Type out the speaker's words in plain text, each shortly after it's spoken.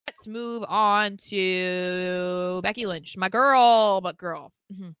let's move on to Becky Lynch, my girl,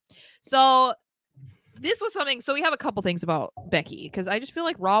 So this was something. So we have a couple things about Becky because I just feel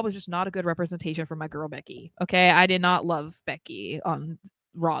like Raw was just not a good representation for my girl Becky. Okay, I did not love Becky on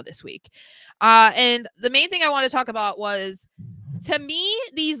Raw this week. And the main thing I want to talk about was, to me,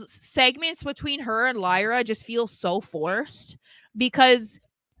 these segments between her and Lyra just feel so forced because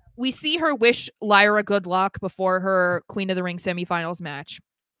we see her wish Lyra good luck before her Queen of the Ring semifinals match.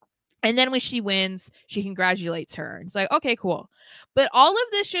 And then when she wins, she congratulates her. It's like, okay, cool. But all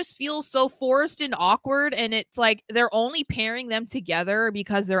of this just feels so forced and awkward. And it's like they're only pairing them together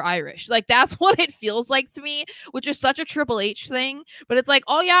because they're Irish. Like, that's what it feels like to me, which is such a Triple H thing. But it's like,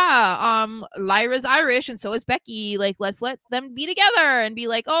 oh yeah, Lyra's Irish and so is Becky. Like, let's let them be together and be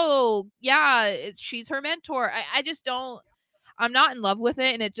like, oh yeah, she's her mentor. I just don't, I'm not in love with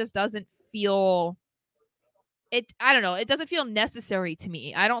it. And it just doesn't feel, I don't know, it doesn't feel necessary to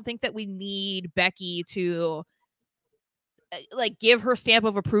me. I don't think that we need Becky to like give her stamp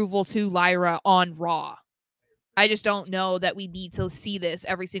of approval to Lyra on Raw. I just don't know that we need to see this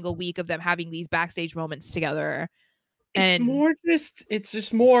every single week of them having these backstage moments together. It's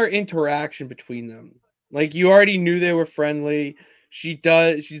just more interaction between them. Like, you already knew they were friendly. She's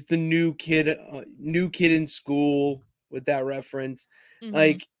the new kid in school with that reference.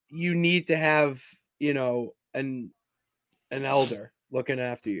 Like, you need to have, an elder looking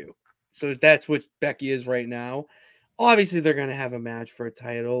after you. So that's what Becky is right now. Obviously, they're gonna have a match for a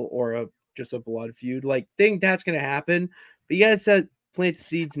title or just a blood feud. Like, think that's gonna happen, but you gotta plant the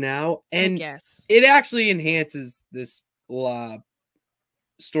seeds now, and it actually enhances this storyline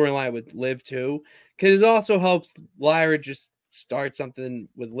with Liv too, because it also helps Lyra just start something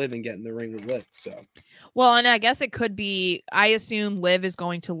with Liv and get in the ring with Liv. So, well, and I guess it could be, I assume Liv is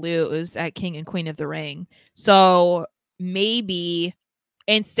going to lose at King and Queen of the Ring. So maybe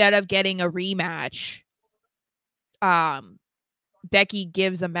instead of getting a rematch, Becky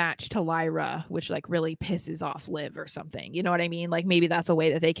gives a match to Lyra, which like really pisses off Liv or something. You know what I mean? Like, maybe that's a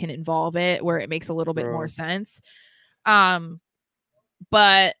way that they can involve it where it makes a little bit more sense.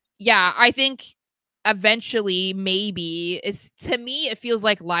 But yeah, I think eventually, maybe, to me, it feels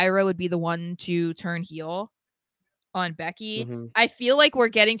like Lyra would be the one to turn heel on Becky. I feel like we're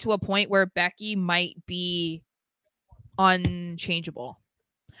getting to a point where Becky might be unchangeable.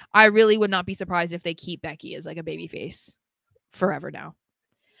 I really would not be surprised if they keep Becky as like a babyface forever now.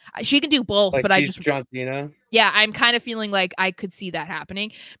 She can do both, like, but she's John Cena. Yeah, I'm kind of feeling like I could see that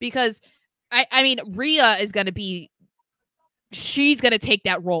happening because I mean, Rhea is going to be, she's going to take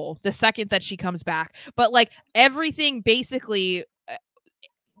that role the second that she comes back. But like everything, basically,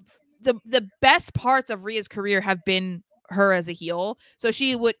 the best parts of Rhea's career have been her as a heel, so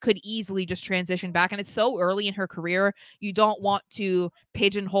she could easily just transition back, and it's so early in her career, you don't want to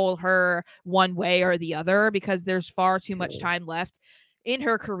pigeonhole her one way or the other because there's far too much time left in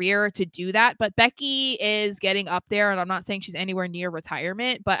her career to do that. But Becky is getting up there, and I'm not saying she's anywhere near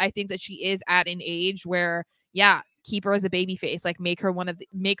retirement, but I think that she is at an age where, yeah, keep her as a baby face, like make her like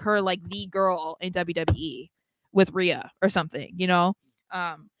the girl in WWE with Rhea or something, you know.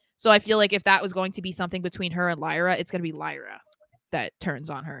 So I feel like if that was going to be something between her and Lyra, it's going to be Lyra that turns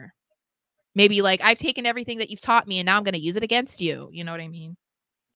on her. Maybe like, I've taken everything that you've taught me and now I'm going to use it against you. You know what I mean?